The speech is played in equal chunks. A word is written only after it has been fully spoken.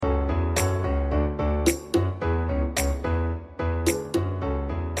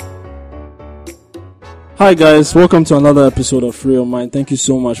Hi guys, welcome to another episode of Free Your Mind. Thank you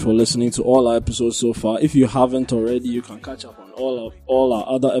so much for listening to all our episodes so far. If you haven't already, you can catch up on all our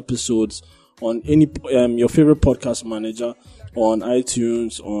other episodes on any your favorite podcast manager, on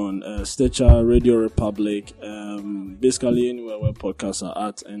iTunes, on Stitcher, Radio Republic, basically anywhere where podcasts are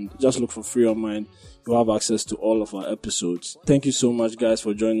at, and just look for Free Your Mind. You have access to all of our episodes. Thank you so much, guys,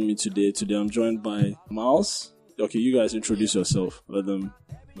 for joining me today. Today I'm joined by Miles. Okay, you guys introduce yourself. Let them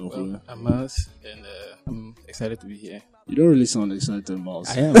know who. I'm Miles, and I'm excited to be here. You don't really sound excited, Miles.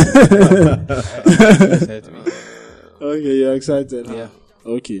 I am. I'm excited to be here. Okay, you're excited. Yeah.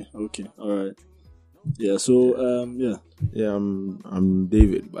 Okay. All right. Yeah. So, yeah. Yeah, I'm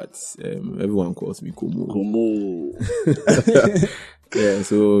David, but everyone calls me Kumu. Yeah,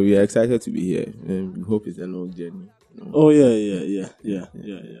 so we are excited to be here. We hope it's a long journey. You know? Oh yeah.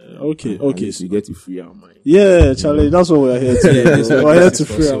 Okay. So we get to free our mind. Yeah, Charlie, that's what we are here to do. Yeah, We're here to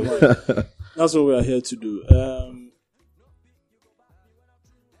free our mind. That's what we are here to do.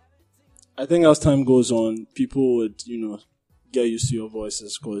 I think as time goes on, people would, get used to your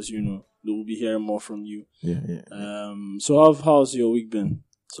voices because, they will be hearing more from you. Yeah. So how's your week been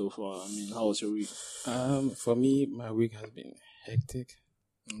so far? I mean, how was your week? For me, my week has been hectic.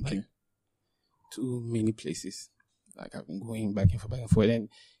 Okay. Like, too many places. Like, I've been going back and forth, and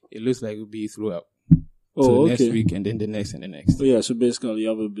it looks like it'll be throughout. So next week, and then the next and the next. Oh, yeah, so basically you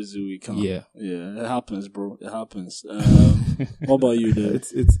have a busy week, huh? Yeah. Yeah, it happens, bro. It happens. What about you, Dave?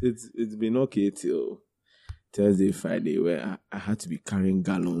 It's been okay till Thursday, Friday, where I had to be carrying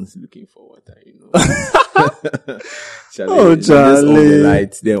gallons looking for water, Oh, just Charlie. off the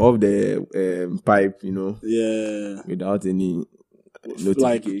light, then off the pipe, Yeah. without any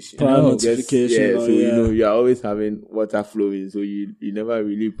notification. Prior notification. So you are always having water flowing, so you never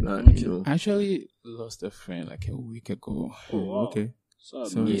really plan. I actually lost a friend like a week ago. Oh, wow. Okay.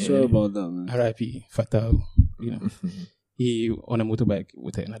 Sorry about that, man. R.I.P. Fatal. He on a motorbike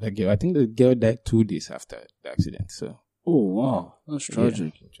with another girl. I think the girl died 2 days after the accident. So. Oh, wow. That's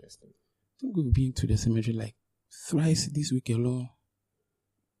tragic. Yeah. Interesting. I think we've been to the cemetery like thrice this week alone.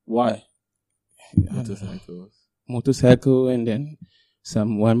 Why? Motorcycle, and then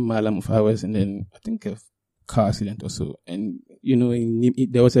some 1 mile of hours, and then I think a car accident or so. And,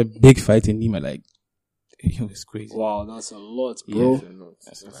 there was a big fight in Nima. Like, it was crazy. Wow, that's a lot, bro. Yeah,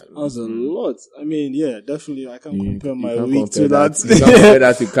 That's a lot. I mean, yeah, definitely. I can't compare my can't week to compare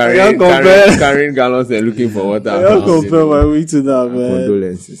that. You can't compare that to carrying gallons and looking for water. I can't compare my week to that, man.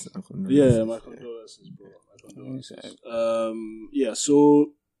 Condolences. Yeah, my condolences, bro. My condolences. Yeah,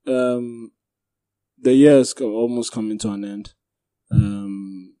 so, the year is almost coming to an end.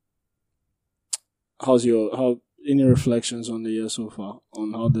 Any reflections on the year so far,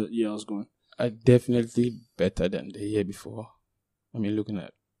 on how the year has gone? Definitely better than the year before. I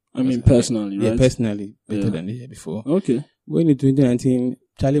mean, personally, right? Yeah, personally better than the year before. Okay. Going in 2019,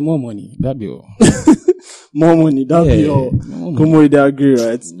 Charlie, more money. That'd be all. More money, that'd be all. Come with that agree,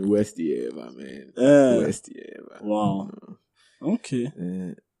 right? Worst year ever, man. Worst year ever. Wow. Okay.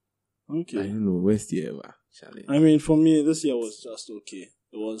 Okay. I don't know, worst year ever, Charlie. I mean, for me, this year was just okay.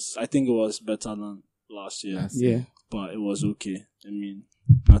 I think it was better than last year. Yeah. But it was okay. I mean,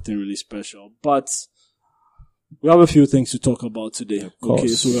 nothing really special. But we have a few things to talk about today. Okay,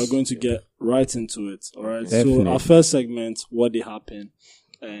 so we are going to get right into it. All right. Definitely. So our first segment, what did happen?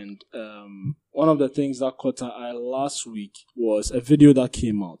 And one of the things that caught our eye last week was a video that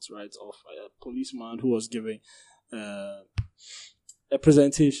came out, right, of a policeman who was giving a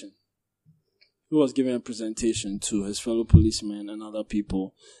presentation. He was giving a presentation to his fellow policemen and other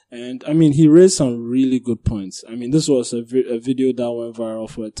people. And, I mean, he raised some really good points. I mean, this was a video that went viral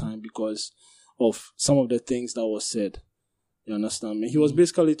for a time because of some of the things that was said. You understand me? He was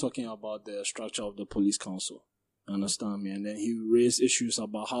basically talking about the structure of the police council. You understand me? And then he raised issues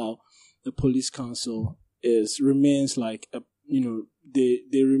about how the police council remains like,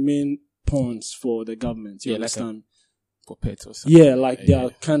 they remain pawns for the government. You understand? Puppets or something. Yeah, like they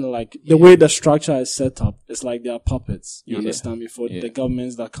are kind of like the way the structure is set up. It's like they are puppets. You understand me? For the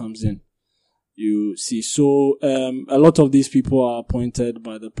governments that comes in, you see. So a lot of these people are appointed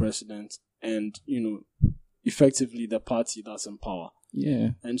by the president, and effectively the party that's in power.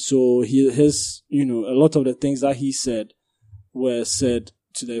 Yeah. And so his a lot of the things that he said were said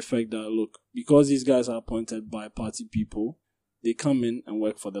to the effect that, look, because these guys are appointed by party people, they come in and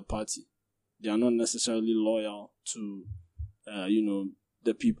work for the party. They are not necessarily loyal to,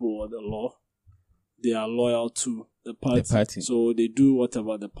 the people or the law. They are loyal to the party. So they do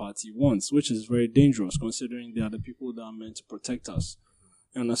whatever the party wants, which is very dangerous considering they are the people that are meant to protect us.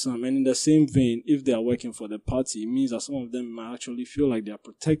 You understand? And in the same vein, if they are working for the party, it means that some of them might actually feel like they are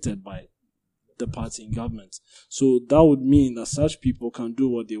protected by the party in government. So that would mean that such people can do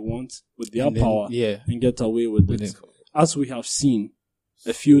what they want with their power and get away with it. As we have seen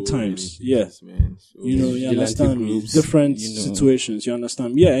a few times. Man. You understand groups, different situations, you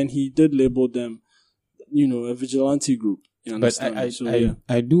understand? Yeah, and he did label them, a vigilante group. You understand? But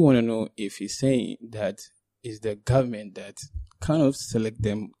I do want to know if he's saying that it's the government that kind of select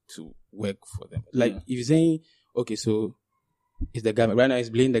them to work for them. Like, if you're saying, okay, so it's the government. Right now he's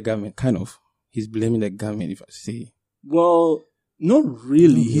blaming the government, kind of. He's blaming the government, if I say. Well, not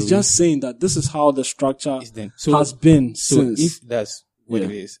really. He's just saying that this is how the structure has been since. So if that's what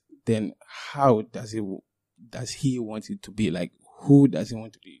it is, then how does he want it to be? Like, who does he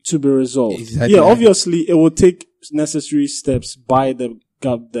want to be resolved? Exactly. Yeah, obviously it will take necessary steps by the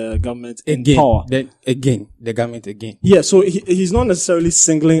government in power. Then again, the government again. Yeah, so he's not necessarily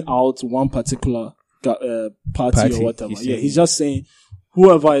singling out one particular party or whatever. He's just saying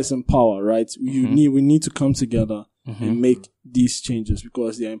whoever is in power, right? We need to come together and make these changes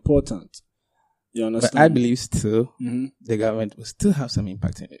because they are important. You understand? But I believe still the government will still have some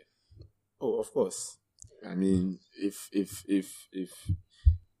impact in it. Oh, of course. I mean, I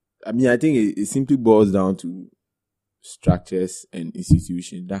think it simply boils down to structures and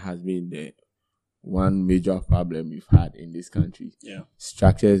institutions. That has been the one major problem we've had in this country. Yeah.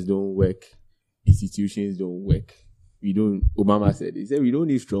 Structures don't work. Institutions don't work. Obama said, he said, we don't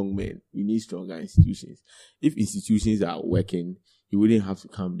need strong men. We need stronger institutions. If institutions are working, he wouldn't have to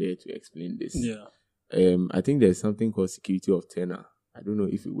come there to explain this. Yeah. I think there's something called security of tenure. I don't know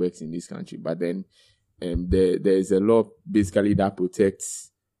if it works in this country, but then there is a law basically that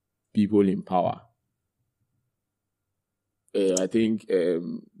protects people in power. I think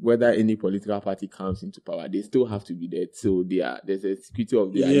whether any political party comes into power, they still have to be there. So there's a security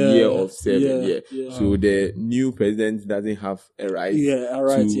of their year of 7 years. Yeah. So the new president doesn't have a right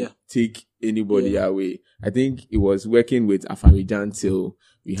to take anybody away. I think it was working with Afarijan till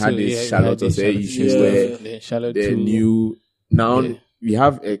we had this Charlotte issues where the new we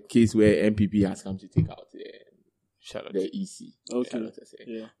have a case where MPP has come to take out the EC. Okay.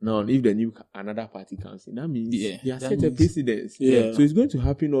 Now, if another party comes in, that means they are set a precedence. Yeah. So it's going to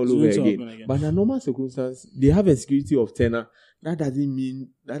happen all over again. But in a normal circumstance, they have a security of tenure. That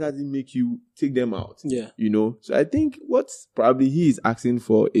doesn't make you take them out. Yeah. So I think what probably he is asking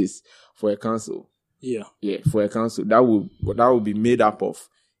for is for a council. Yeah. Yeah, for a council that will be made up of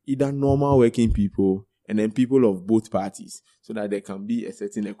either normal working people and then people of both parties, so that there can be a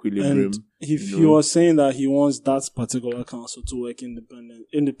certain equilibrium. And if he was saying that he wants that particular council to work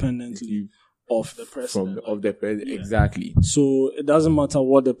independently of the president. Exactly. So it doesn't matter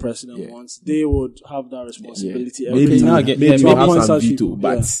what the president wants. They would have that responsibility. Maybe have some veto,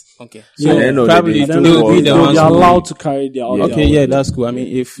 but okay. So probably they will be the ones allowed to carry their own. Okay, that's cool. I mean,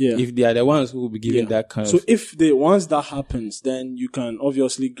 if they are the ones who will be giving that kind of. So once that happens, then you can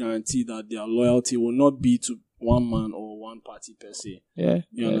obviously guarantee that their loyalty will not be to one man or one party per se. Yeah.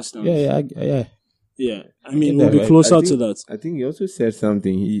 You understand? Yeah. Yeah. I mean, we'll be closer to that. I think he also said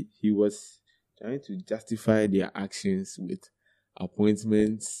something. He was trying to justify their actions with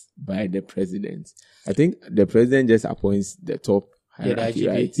appointments by the president. I think the president just appoints the top hierarchy,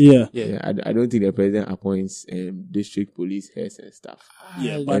 right? Yeah. I don't think the president appoints district police heads and stuff.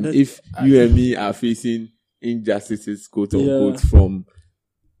 But if you and me are facing injustices, quote unquote, from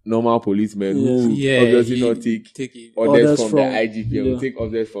normal policemen who obviously not take orders from the IGP or take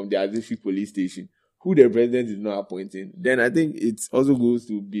orders from the district police station, who the president is not appointing, then I think it also goes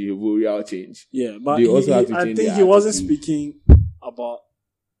to behavioral change. Yeah, but they also have to change. I think he wasn't speaking about.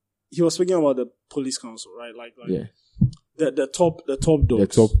 He was speaking about the police council, right? Like the top dogs. The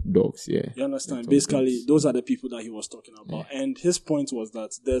top dogs, yeah. You understand? Basically, those are the people that he was talking about, and his point was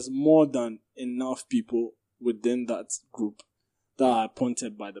that there's more than enough people within that group that are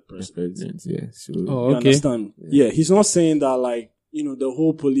appointed by the president. So you understand? Yeah, he's not saying that the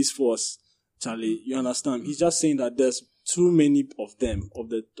whole police force. Charlie, you understand? He's just saying that there's too many of them, of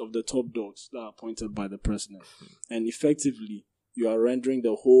the top dogs that are appointed by the president. And effectively, you are rendering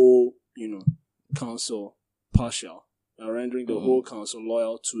the whole, council partial. You are rendering the whole council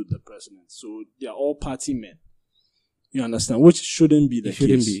loyal to the president. So they are all party men. You understand? Which shouldn't be the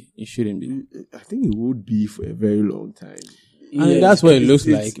case. It shouldn't be. I think it would be for a very long time. I mean, that's what it looks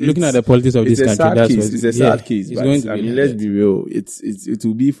like. Looking at the politics of this country, it's a sad case. It's going to be. Let's be real. It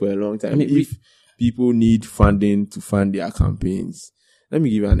will be for a long time. I mean, if people need funding to fund their campaigns, let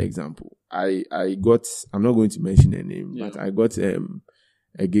me give you an example. I'm not going to mention a name, but I got a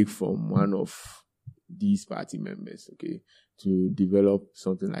gig from one of these party members, okay, to develop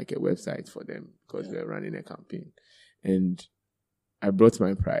something like a website for them because they're running a campaign. And I brought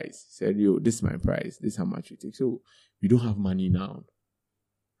my price. Said, yo, this is my price. This is how much you take. So we don't have money now.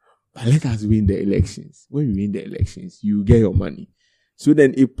 But let us win the elections. When we win the elections, you get your money. So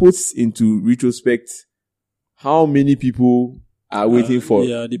then it puts into retrospect how many people are waiting for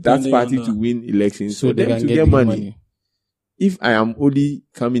that party to win elections so them to get money. If I am only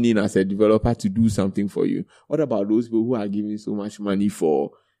coming in as a developer to do something for you, what about those people who are giving so much money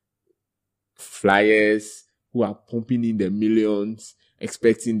for flyers, who are pumping in the millions,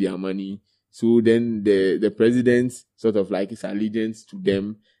 expecting their money? So then the president sort of like his allegiance to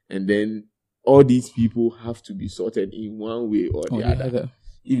them, and then all these people have to be sorted in one way or the other.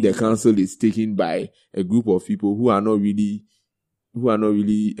 If the council is taken by a group of people who are not really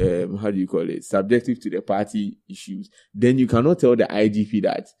subjective to the party issues, then you cannot tell the IGP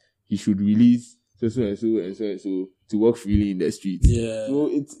that he should release so to work freely in the streets. Yeah. So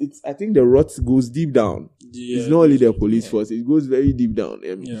it's I think the rot goes deep down. Yeah. It's not only the police force, it goes very deep down.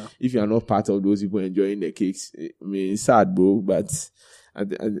 If you are not part of those people enjoying the cakes, I mean, it's sad, bro, but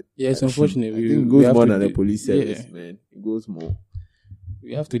it's unfortunate. I think it goes more than the police service, man. It goes more.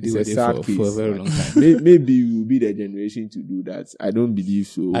 We have to deal with it for a very long time. Maybe we will be the generation to do that. I don't believe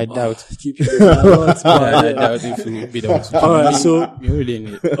so. I doubt. I doubt if we will be the ones to do All right, so we really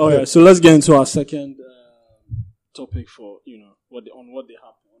need. All right, so let's get into our second topic for what they happen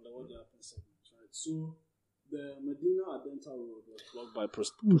segment, right? So the Medina Adenta Road was blocked by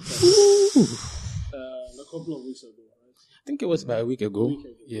protesters a couple of weeks ago, right? I think it was about a week ago.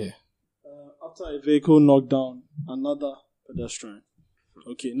 Yeah. After a vehicle knocked down another pedestrian.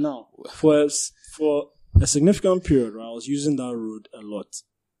 Okay, now for a significant period, right, I was using that road a lot,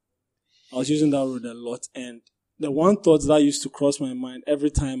 and the one thought that used to cross my mind every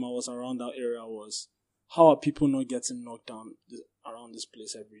time I was around that area was, how are people not getting knocked down around this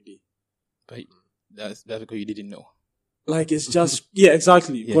place every day? But that's because you didn't know. Like, it's just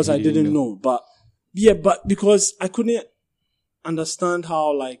exactly, because I didn't know. But because I couldn't understand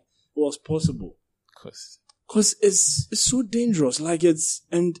how it was possible. Cause it's so dangerous. Like, it's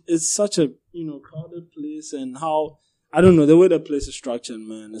such a, crowded place, and how, I don't know, the way the place is structured,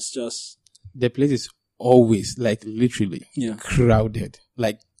 man, it's just. The place is always, literally crowded.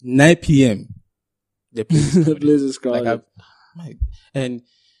 9 p.m. The place is crowded. And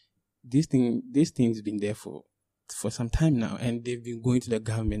this thing's been there for some time now, and they've been going to the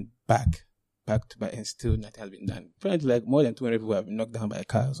government back to back, and still nothing has been done. Apparently, more than 200 people have been knocked down by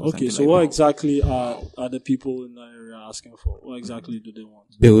cars. Okay, so what exactly are the people in that area asking for? What exactly do they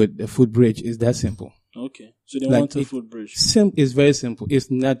want? Build a footbridge. It's that simple. Okay, so they want a footbridge. It's very simple.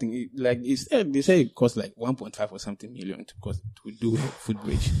 It's nothing. They say it costs 1.5 or something million to do a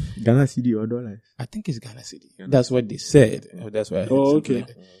footbridge. Ghana cedi or dollars? I think it's Ghana cedi. That's what they said. That's why I heard okay.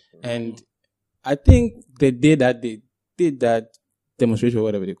 And I think the day that they did that demonstration or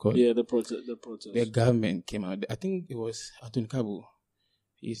whatever they call it. Yeah, the protest. The government came out. I think it was Atun Kabu.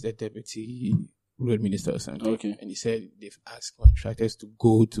 He's the deputy road minister or something. Okay. And he said they've asked contractors to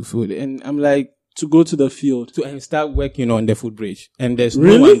go to field. And I'm like, to go to the field and start working on the footbridge. And there's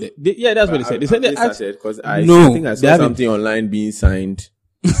really? No one there. That's what they said. They said they asked. Because I think I saw something online being signed.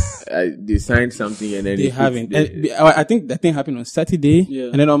 They signed something and then they haven't. I think that thing happened on Saturday,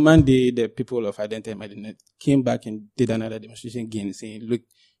 and then on Monday, the people of Identity Medina came back and did another demonstration again, saying, "Look,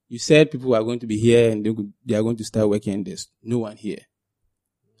 you said people are going to be here and they are going to start working, and there's no one here."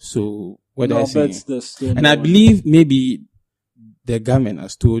 So what are you saying? And I believe maybe the government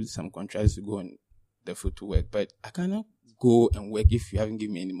has told some contractors to go on the foot to work, but I cannot go and work if you haven't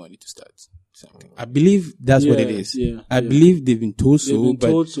given me any money to start something. I believe that's what it is. I believe they've been told so, but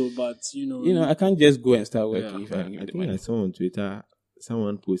I can't just go and start working if I haven't given the money. I saw on Twitter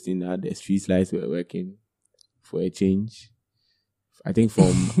someone posting that the street lights were working for a change. I think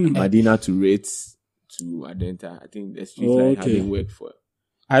from Medina to Rates to Adenta, I think the street light hadn't worked for.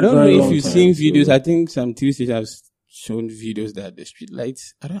 I don't know if you've seen videos. I think some TV stations have shown videos that the street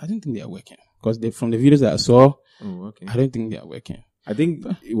lights, I don't think they are working. Because from the videos that I saw, I don't think they are working. I think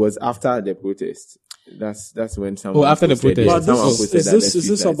it was after the protest. That's when someone. After the protest. Is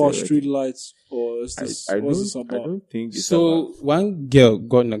this about street lights or is this? What's this about? I don't think it's so. One girl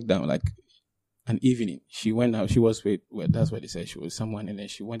got knocked down an evening. She went out. She was with. Well, that's what they said. She was someone, and then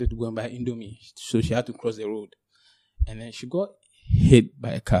she wanted to go and buy Indomie, so she had to cross the road, and then she got hit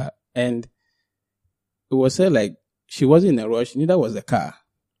by a car, and it was said she wasn't in a rush. Neither was the car.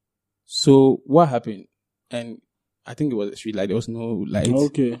 So what happened? And I think it was a street light. There was no light.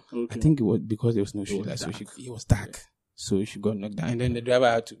 Okay. I think it was because there was no street light. So it was dark. So she got knocked down. And then the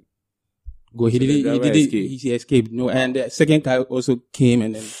driver had to go. He escaped. No, and the second car also came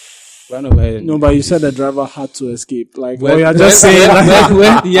and then ran over. No, but you said the driver had to escape. Like, Well, you're just saying.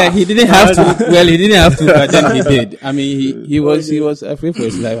 Yeah, he didn't have to. Well, he didn't have to, but then he did. I mean, he was afraid for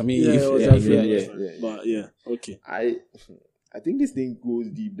his life. I mean, But yeah, okay. I think this thing goes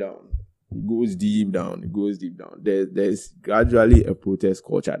deep down. It goes deep down. There's gradually a protest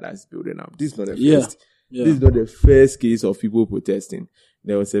culture that's building up. This is not the first. Yeah. This is not the first case of people protesting.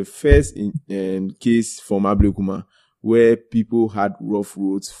 There was a first case from Ablekuma where people had rough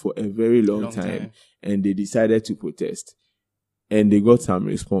roads for a very long time and they decided to protest. And they got some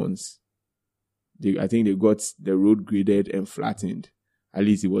response. I think they got the road graded and flattened. At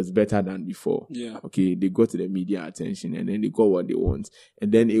least it was better than before. Yeah. Okay, they got the media attention and then they got what they want.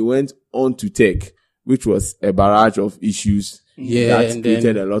 And then it went on to tech, which was a barrage of issues that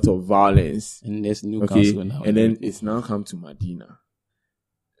created a lot of violence. And there's new council now. And then it's now come to Medina.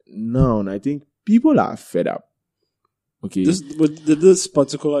 Now, I think people are fed up. Okay. This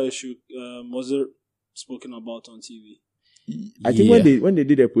particular issue, was it spoken about on TV? I think when they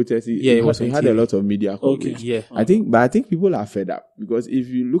did a protest, it had a lot of media coverage. Okay. Yeah. I think people are fed up because if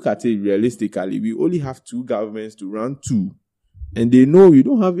you look at it realistically, we only have 2 governments to run to, and they know we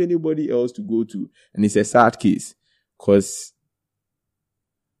don't have anybody else to go to, and it's a sad case because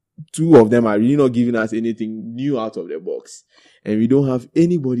 2 of them are really not giving us anything new out of the box, and we don't have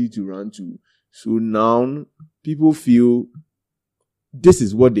anybody to run to. So now people feel this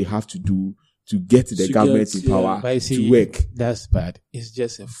is what they have to do to get the government in power to work. That's bad. It's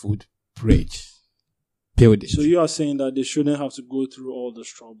just a food bridge. Build it. So you are saying that they shouldn't have to go through all this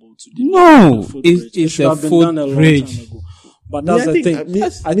trouble to do no, it's a food bridge. But that's the thing.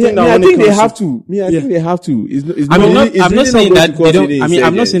 I think they have to. I think they have to. I'm not saying that they don't. I mean,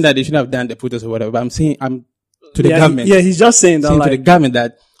 I'm not saying that they should have done the protest or whatever. But I'm saying to the government. Yeah, he's just saying that to the government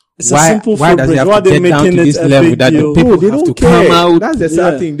that. It's a simple why does it have to get down to this level that the people have to come out? That's the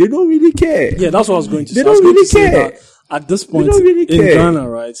sad thing. They don't really care. Yeah, that's what I was going to say. They don't really care. At this point in Ghana,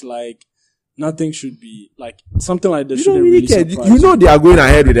 right, like, nothing should be, like, something like this shouldn't really care. You know they are going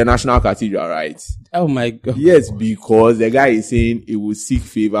ahead with the National Cathedral, right? Oh my God. Yes, because the guy is saying it will seek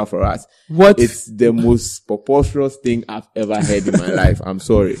favor for us. What? It's the most preposterous thing I've ever heard in my life. I'm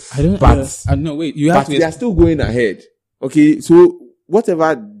sorry. No, wait. You have to. They are still going ahead. Okay, so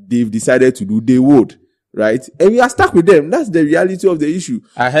whatever they've decided to do, they would, right? And we are stuck with them. That's the reality of the issue.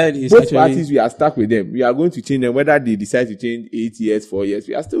 I heard both parties, we are stuck with them. We are going to change them. Whether they decide to change 8 years, 4 years,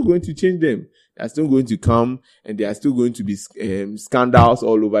 we are still going to change them. They are still going to come and there are still going to be scandals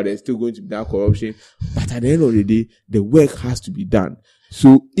all over. There's still going to be that corruption. But at the end of the day, the work has to be done.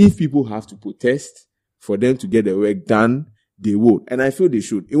 So if people have to protest for them to get the work done, they would. And I feel they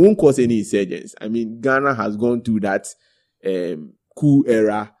should. It won't cause any insurgents. I mean, Ghana has gone through that coup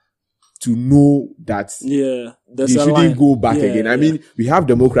era to know that they shouldn't go back again. I mean, we have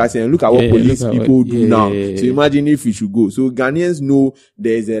democracy and look at what police people do now. So imagine if we should go. So Ghanaians know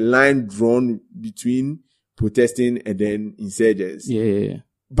there's a line drawn between protesting and then insurgents. Yeah.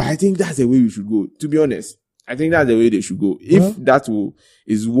 But I think that's the way we should go. To be honest, I think that's the way they should go. If that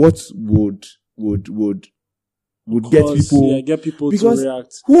is what would get people to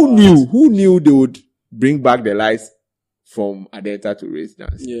react. Who knew they would bring back the lights from Adenta to race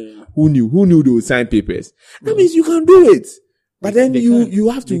dance? Yeah. Who knew they would sign papers? That means you can do it. But then you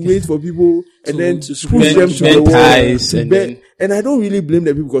have to wait for people and then to push them to the wall. And I don't really blame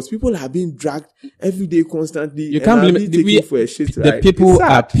the people because people are being dragged every day constantly. You can't blame it for a shit, the people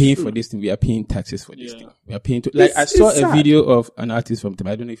are paying for this thing. We are paying taxes for this thing. We are paying I saw a video of an artist from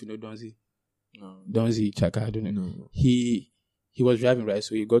I don't know if you know Donzi. No. Donzi Chaka, I don't know. No. He was driving, right?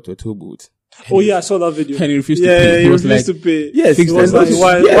 So he got to a toll booth. I saw that video. And he refused to pay. He refused to pay. Yes, he was like,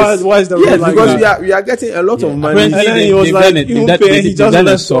 why is the road like because that? we are getting a lot of money. And then he was like, he done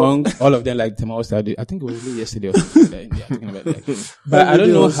a song, all of them like Tamao started. I think it was really yesterday or something like that. About that. But I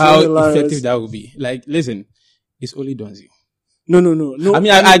don't know how effective that would be. Like, listen, it's only Donzi. No. I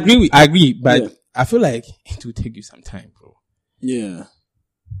mean, I agree, but I feel like it will take you some time, bro. Yeah.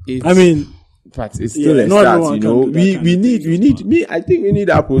 But it's still a start, you know. I think we need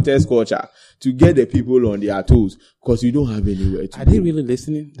our protest culture to get the people on their toes because we don't have anywhere to go. Are they really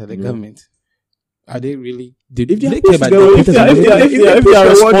listening to the government? Are they really? If they are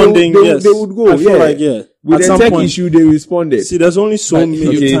responding, yes. They would go. I feel like, with the tech issue, they responded. See, there's only so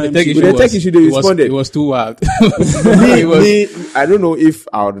many times. With the tech issue, they responded. It was too wild. I don't know if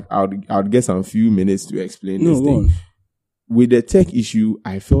I would get some few minutes to explain this thing. With the tech issue,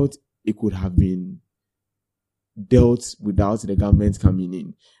 I felt it could have been dealt without the government coming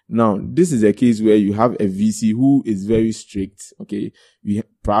in. Now, this is a case where you have a VC who is very strict, okay,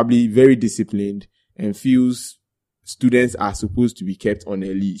 probably very disciplined and feels students are supposed to be kept on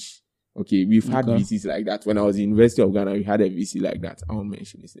a leash. Okay, we've had VCs like that. When I was in University of Ghana, we had a VC like that. I won't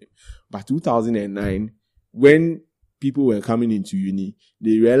mention his name. But 2009, when people were coming into uni,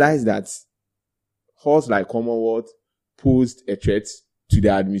 they realized that halls like Commonwealth posed a threat to the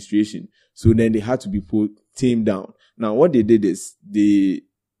administration. So then they had to be tamed down. Now, what they did is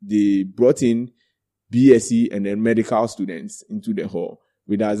they brought in BSc and then medical students into the hall,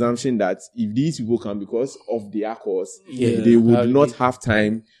 with the assumption that if these people come because of their course, they would not have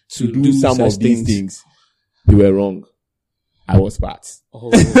time to do some of these things. They were wrong. I was part.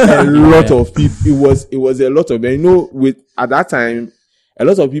 A lot of people. It was a lot of, at that time, a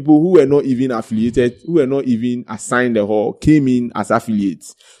lot of people who were not even affiliated, who were not even assigned the hall, came in as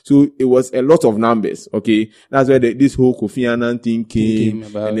affiliates. So it was a lot of numbers. Okay, that's where this whole Kofi Annan thing came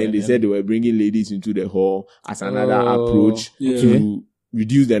about, and then they said they were bringing ladies into the hall as another approach to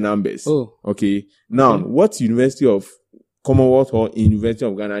reduce the numbers. Okay. Now, what University of Commonwealth or University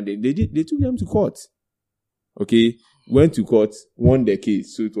of Ghana did, they took them to court. Okay. Went to court, won the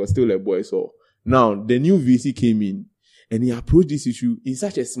case. So it was still a boys' hall. Now, the new VC came in and he approached this issue in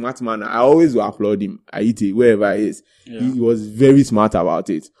such a smart manner. I always will applaud him. Aite, wherever he is. Yeah. He was very smart about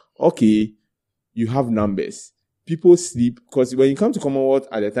it. Okay. You have numbers. People sleep, because when you come to Commonwealth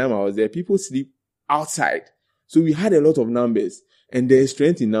at the time I was there, people sleep outside. So we had a lot of numbers. And there is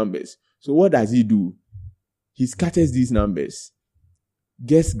strength in numbers. So what does he do? He scatters these numbers,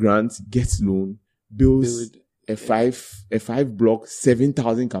 gets grants, gets loan, builds a five block,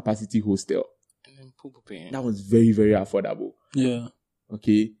 7,000 capacity hostel. That was very, very affordable. Yeah.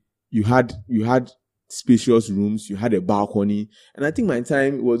 Okay. You had spacious rooms. You had a balcony. And I think my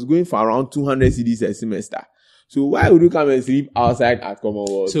time was going for around 200 cedis a semester. So why would you come and sleep outside at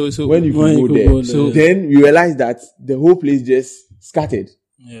Commonwealth? So when you can go there. So then we realized that the whole place just scattered.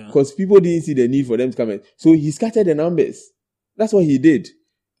 Yeah. Because people didn't see the need for them to come in. So he scattered the numbers. That's what he did.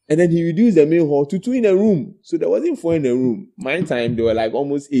 And then he reduced the main hall to 2 in a room. So there wasn't 4 in a room. My time, there were like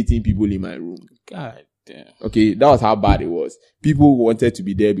almost 18 people in my room. God damn. Okay, that was how bad it was. People wanted to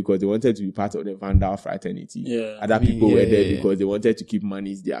be there because they wanted to be part of the Vandal fraternity. Yeah. Other people were there because they wanted to keep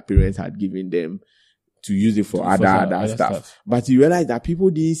monies their parents had given them to use it for other stuff. But you realize that people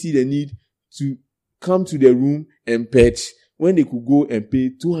didn't see the need to come to the room and patch when they could go and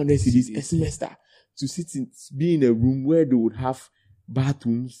pay 200 cedis a semester to be in a room where they would have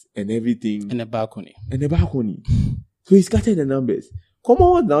bathrooms and everything. And a balcony. So he scattered the numbers.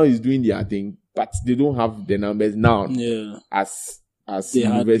 Commonwealth now is doing their thing, but they don't have the numbers now as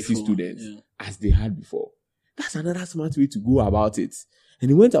university students as they had before. That's another smart way to go about it.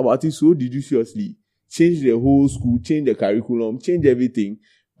 And he went about it so judiciously. Change the whole school, change the curriculum, change everything.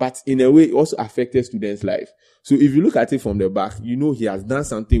 But in a way, it also affected students' life. So if you look at it from the back, he has done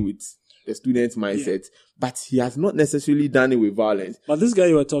something with the students' mindset, but he has not necessarily done it with violence. But this guy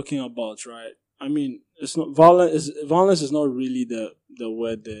you were talking about, right? I mean, it's not violence. Violence is not really the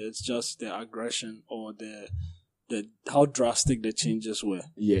word there. It's just the aggression or the how drastic the changes were.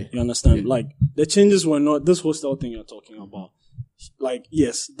 Yeah. You understand? Yeah. Like, the changes were not this hostel thing you're talking about. Like,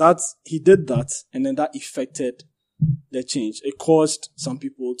 yes, he did that, and then that affected the change. It caused some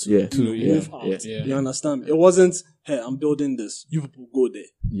people to move out. Yeah. You understand? It wasn't, hey, I'm building this. You people go there.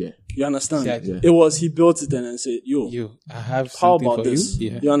 Yeah. You understand? Exactly. It was, he built it and then said, I have how something about for this?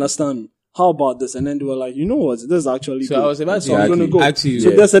 You? Yeah. You understand? How about this? And then they were like, you know what? This is actually so good. I was about to I'm going to go. Actually,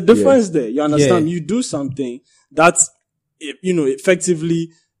 so there's a difference there. You understand? You do something that,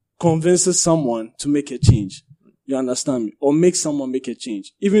 effectively convinces someone to make a change. You understand me? Or make someone make a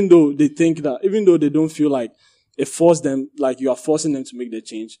change. Even though they don't feel like it forced them, like you are forcing them to make the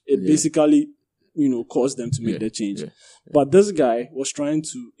change. It basically, caused them to make the change. Yeah. But this guy was trying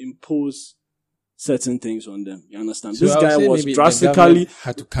to impose certain things on them. You understand? So this guy was drastically,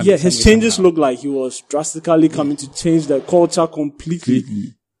 his changes looked like he was drastically coming to change the culture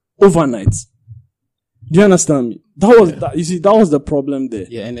completely overnight. Do you understand me? That was the problem there.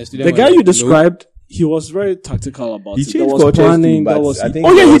 Yeah, and the guy you described, he was very tactical about it. There was planning.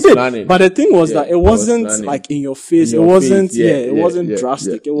 Too, he did. Planning. But the thing was that it wasn't like in your face. It wasn't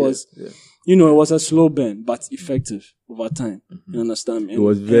drastic. It was, it was a slow burn, but effective over time. Mm-hmm. You understand me? It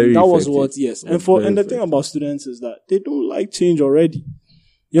was very that effective. was what, and the thing about students is that they don't like change already.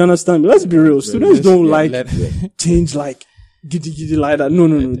 You understand me? Let's be real. Students don't like change like giddy like that.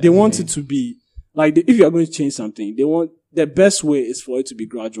 No. They want it to be like, if you are going to change something, they want, the best way is for it to be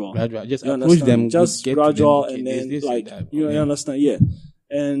gradual. Just approach them. Just gradual and then you understand? Yeah.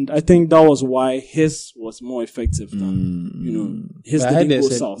 And I think that was why his was more effective than, his didn't go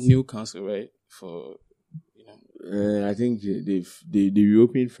south. New council, right? For, I think they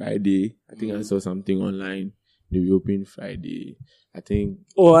reopened Friday. I think I saw something online. they will open Friday. I think.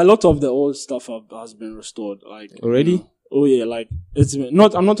 Oh, a lot of the old stuff has been restored. Like already. Oh yeah, like it's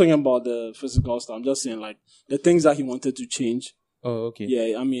not. I'm not talking about the physical stuff. I'm just saying like the things that he wanted to change. Oh, okay.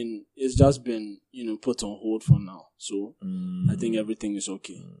 Yeah, I mean, it's just been, put on hold for now. So, I think everything is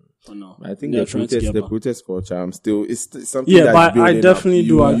okay for now. I think the protest culture, it's something yeah, but I definitely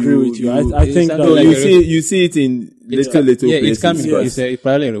do agree with you. I think that you see it in little places. It's coming. It's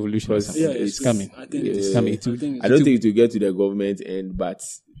probably a revolution. It's coming. I think it's coming. I don't think it will get to the government end, but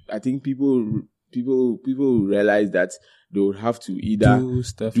I think people realize that they would have to either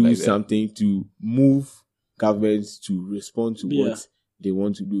do something to move governments to respond to what they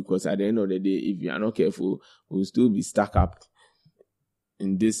want to do, because at the end of the day, if you are not careful, we'll still be stuck up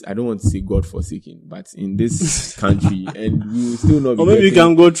in this. I don't want to say God-forsaken, but in this country, and we will still not be. Or maybe you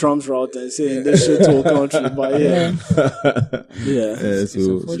can go Trump's route and say in this shit whole country, but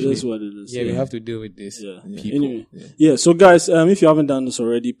so that's what it is. Yeah, we have to deal with this. Anyway, so guys, if you haven't done this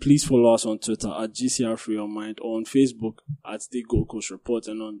already, please follow us on Twitter at GCR Free Your Mind, or on Facebook at the Gold Coast Report,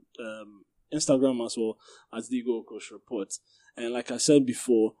 and on Instagram as well as the Gold Coast Report. And like I said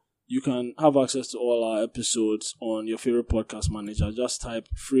before, you can have access to all our episodes on your favorite podcast manager. Just type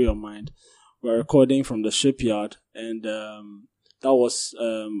Free Your Mind. We're recording from the shipyard, and that was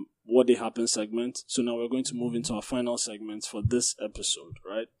What They Happen segment. So now we're going to move into our final segments for this episode,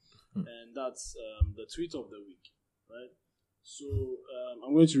 right? And that's the tweet of the week, right? So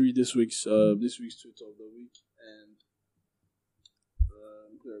I'm going to read this week's tweet of the week, and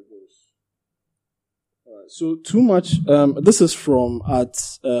here it goes. Alright, so too much. This is from at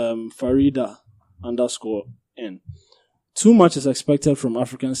Farida_N. Too much is expected from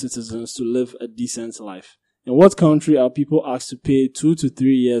African citizens to live a decent life. In what country are people asked to pay 2 to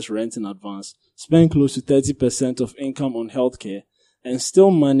 3 years rent in advance, spend close to 30% of income on healthcare, and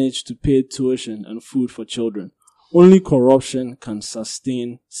still manage to pay tuition and food for children? Only corruption can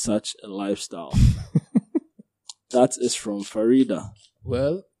sustain such a lifestyle. That is from Farida.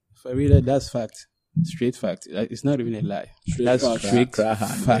 Well, Farida, that's fact. Straight fact. It's not even a lie. That's straight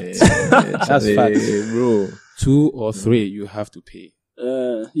fact. That's fact, bro. 2 or 3 you have to pay.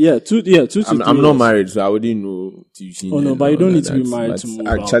 2 to 3 I'm not married, so I wouldn't know tuition. Oh no, but you don't need to be married to move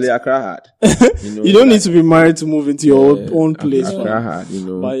actually out. Accra Hard. You don't need to be married to move into your own place. Accra Hard,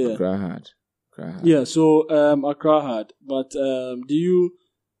 Accra Hard. Yeah, so Accra Hard. But do you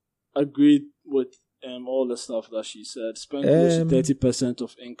agree with all the stuff that she said? Spend close to 30%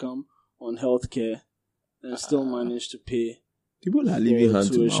 of income on healthcare and still manage to pay. People are living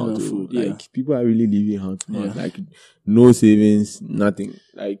hand to mouth. Food, people are really living hand to mouth. Like no savings, nothing.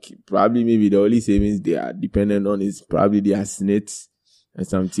 Like probably maybe the only savings they are dependent on is probably their SNITs and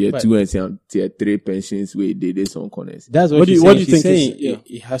some tier 2 and some tier 3 pensions where they did some corners. That's what you think?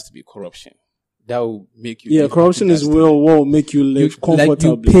 It has to be corruption. That will make you. Yeah, corruption is will make you live comfortably.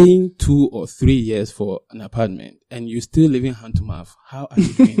 Like you paying 2 or 3 years for an apartment and you still living hand to mouth. How are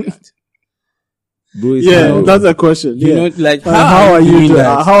you doing that? Bro, that's a question. You know, like how are you doing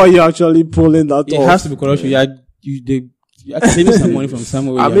that? How are you actually pulling that off? It has to be corruption. You are saving some money from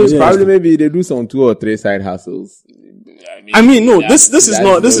somewhere. I mean, probably maybe they do some 2 or 3 side hustles. I mean, no, this is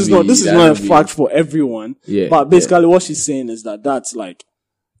not a fact for everyone. Yeah. But basically what she's saying is that that's like,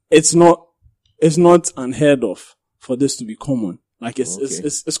 it's not unheard of for this to be common. Like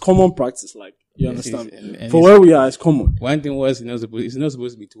it's common practice. Like you understand. And for where we are, it's common. One thing was it's not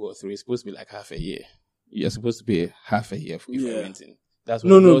supposed to be 2 or 3. It's supposed to be like half a year. You're supposed to pay half a year if you're renting. That's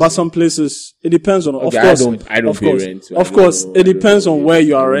what but some places it depends on. Of course, I don't pay rent. So of course, it depends on where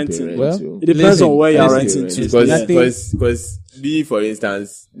you are renting. Well, it depends on where you are renting to. Because for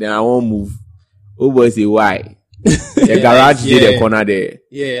instance, then I won't move. Oh boy, say why? The garage did the corner there.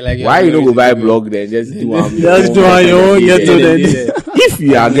 Yeah, like why you don't go buy block then? Just do on your own. Get to then. If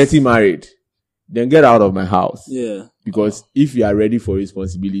you are getting married, then get out of my house. Yeah. Because if you are ready for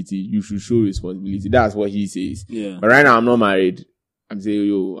responsibility, you should show responsibility. That's what he says. Yeah. But right now I'm not married. I'm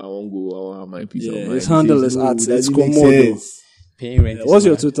saying, I won't go. I won't have my peace of mind. His handle is at it's Komodo. Paying rent. What's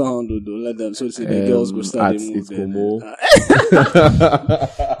your Twitter handle though? Let them so the girls go start the move. It's Komo.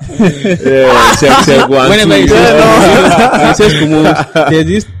 Check one. Whenever you say Komo, there's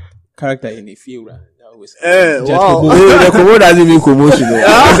this character in the film that always. Wow. The Komo doesn't mean commotion.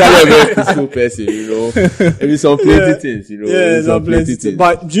 He's a very peaceful person, Maybe some plenty things, Yeah, some plenty things.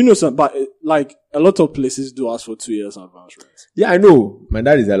 But do you know something? But like a lot of places do ask for 2 years advance rent. Yeah, I know. My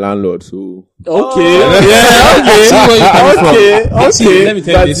dad is a landlord, so. Okay. Okay. Let me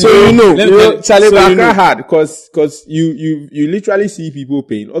tell you this. So Charlie, Accra Hard, cause you literally see people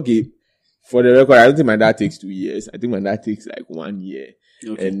paying. Okay. For the record, I don't think my dad takes 2 years. I think my dad takes like 1 year.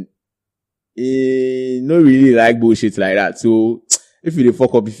 Okay. And no really like bullshit like that. So if you dey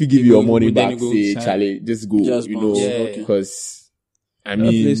fuck up, if you give your money back, say Charlie, just go, because I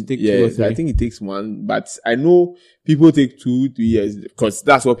mean, I think it takes one, but I know people take 2-3 years because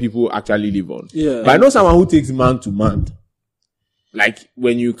that's what people actually live on. Yeah. But I know someone who takes month to month. Like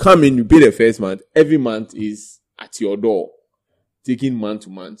when you come in, you pay the first month, every month is at your door, taking month to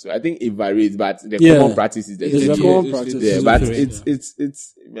month. So I think it varies, but the common practice is the common practice. Yeah, but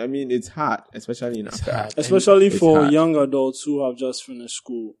it's, I mean, it's hard, especially in Accra. Especially for young adults who have just finished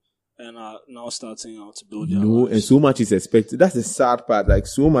school and are now starting out to build their lives. And so much is expected. That's the sad part. Like,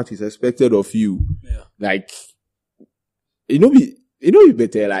 so much is expected of you. Yeah. Like, be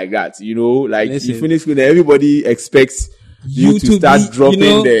better like that. Like, you finish school and everybody expects you to start dropping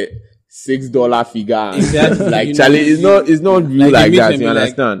the $6 figure. Exactly. Like, Charlie, it's not real like that. You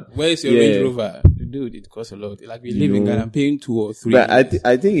understand? Like, where's your Range Rover? Dude, it costs a lot. Like, we live in Ghana, I'm paying 2 or 3. But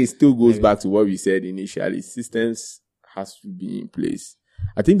I think it still goes back to what we said initially. Systems has to be in place.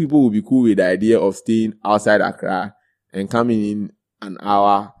 I think people will be cool with the idea of staying outside Accra and coming in an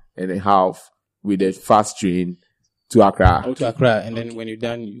hour and a half with a fast train to Accra. To Accra, and then when you're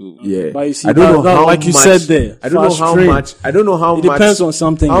done, But you see, I don't know how like much, you said there. I don't know how much. I don't know how much. It depends on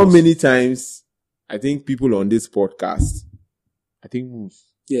something. How many times I think people on this podcast, I think Moose.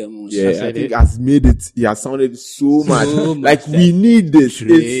 Yeah, Moose. Yeah, I think has made it. He has sounded so much. Like, we need this.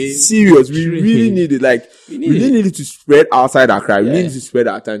 It's serious. We really need it. Like, we really need it to spread outside Accra. We need it to spread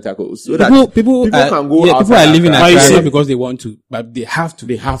our tentacles so that people can go outside. People are living Accra not because they want to, but they have to.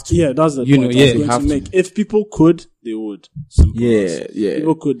 They have to. Yeah, that's the point. They have to make. If people could, they would. Yeah.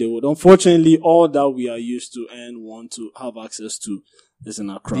 People could, they would. Unfortunately, all that we are used to and want to have access to is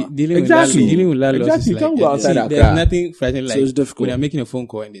in Accra. Dealing with landlords you can't go outside Accra. There's nothing frightening like it's difficult. when you're making a phone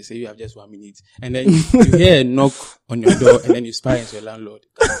call and they say you have just 1 minute, and then you hear a knock on your door, and then you spy into your landlord.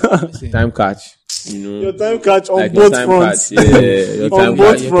 Time catch. Your time catch on like both fronts. Yeah, your time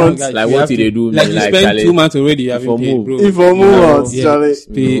both fronts. Like, what did they do? Like, you spend 2 months already, you haven't paid, bro. If I move out, Charlie.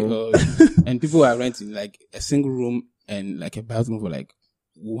 And people are renting like a single room and like a bathroom for like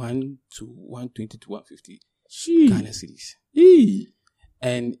 1 to 120 to 150 Ghana cedis.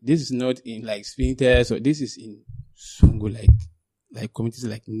 And this is not in like Spinter, so this is in Songo, like communities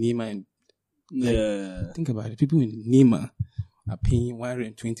like Nima and think about it. People in Nima are paying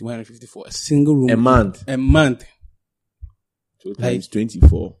 120, 150 for a single room. A month. 2 times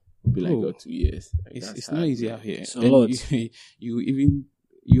 24 would be like 2 years. Like, it's not easy out here. It's a lot.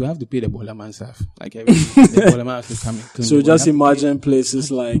 You have to pay the Bollerman staff. Like, the Bollerman has to come and clean. So just imagine places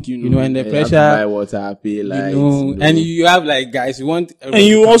like, and the pressure. Buy water, pay lights. And you have like guys, you want. And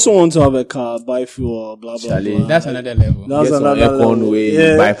you also want to have a car, buy fuel, blah, blah, blah. That's another level. That's another level.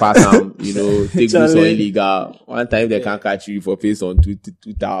 Yeah. Bypass them, take this on illegal. One time they can't catch you for pays on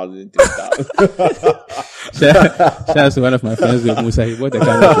 2,000, 3,000. Shout out to one of my friends with Musa. He bought a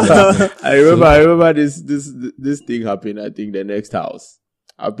car. I remember this thing happened, I think, the next house.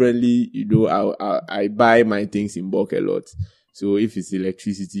 Apparently, I buy my things in bulk a lot. So if it's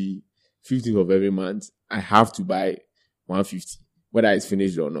electricity, 15th of every month, I have to buy 150, whether it's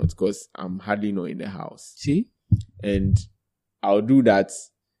finished or not, because I'm hardly not in the house. See? And I'll do that.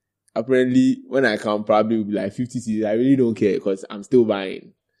 Apparently, when I come, probably will be like 50 cedis. I really don't care because I'm still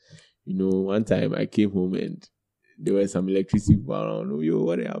buying. One time I came home and there was some electricity around.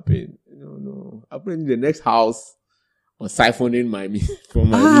 What happened? No. Apparently, the next house was siphoning from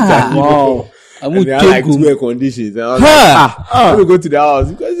my meter. Wow. And they are like 2 air conditions. And I was let me go to the house.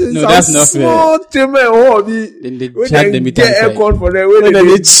 Because it's that's not small fair. Then they charge the meter. Get aircon for them. When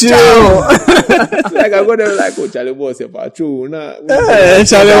they chill. Like, I go there like, Charlie was a patrol. Charlie was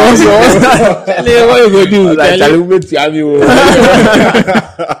Charlie, what you going to do? Like, Charlie will tell me.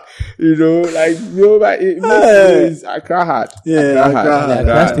 It's Accra Hard. Yeah, Accra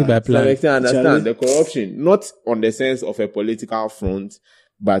Hard. By plan. So I understand the corruption, not on the sense of a political front,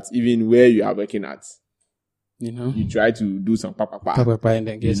 but even where you are working at. You try to do some and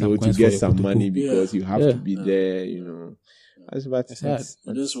then get some to get some money because you have to be there, That's what it is.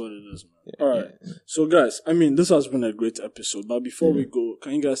 It is what it is, man. All right. So, guys, this has been a great episode. But before we go,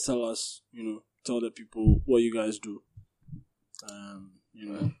 can you guys tell us, tell the people what you guys do?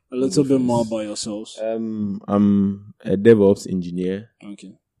 A little bit more about yourselves. I'm a DevOps engineer.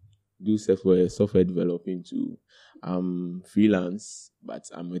 Okay. Do software developing too. I'm freelance, but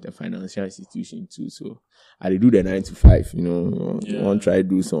I'm with a financial institution too. So I do the 9 to 5. I want to try to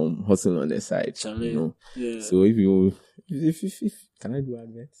do some hustle on the side. Yeah. So if can I do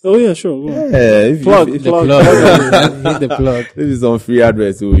adverts? Oh yeah, sure. Yeah. Plug. Hit the plug. This is some free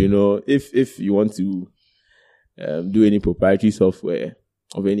adverts. So if you want to do any proprietary software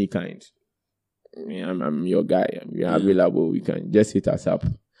of any kind, I'm your guy. We are available. We can just hit us up.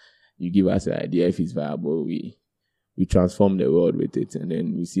 You give us an idea if it's viable. We transform the world with it, and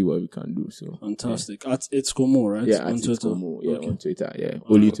then we see what we can do. So fantastic. At It's Como, right? Yeah, on Twitter. On Twitter. Yeah,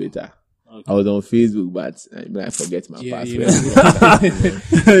 only Twitter. Okay. I was on Facebook, but I forget my password.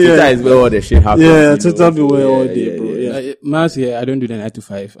 Twitter is where all the shit happens. Yeah, Twitter be where all day, bro. Yeah. Miles, I don't do the 9 to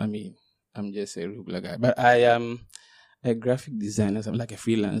 5. I mean, I'm just a regular guy, but I am a graphic designer, something like a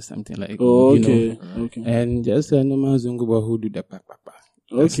freelance, something like. Oh, okay, okay. And just a normal Zunguba who do the pack.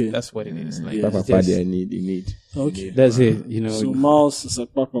 Okay, that's what it is. Like, they need. Okay, that's it. So Miles is a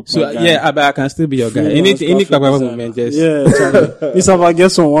papa. So guy. But I can still be your guy. Any papa movement, just Miss I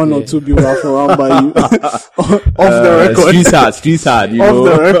guess on 1 or 2 people are around by you off the record. Streets hard. Off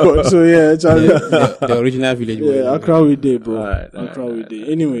the record. So the original village. Yeah, Accra we day, bro. Accra we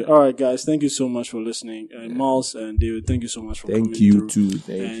day. Anyway, all right, guys. Thank you so much for listening. Miles and David, thank you so much for coming through.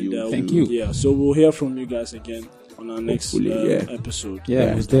 Thank you. Yeah, so we'll hear from you guys again on our next episode.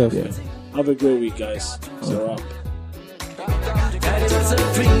 Yeah, it's there. Have a great week, guys. It's a wrap. It's a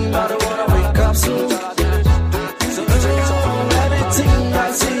dream, I don't wanna wake up soon. Everything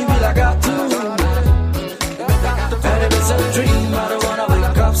I see, I got to. And if it's a dream, I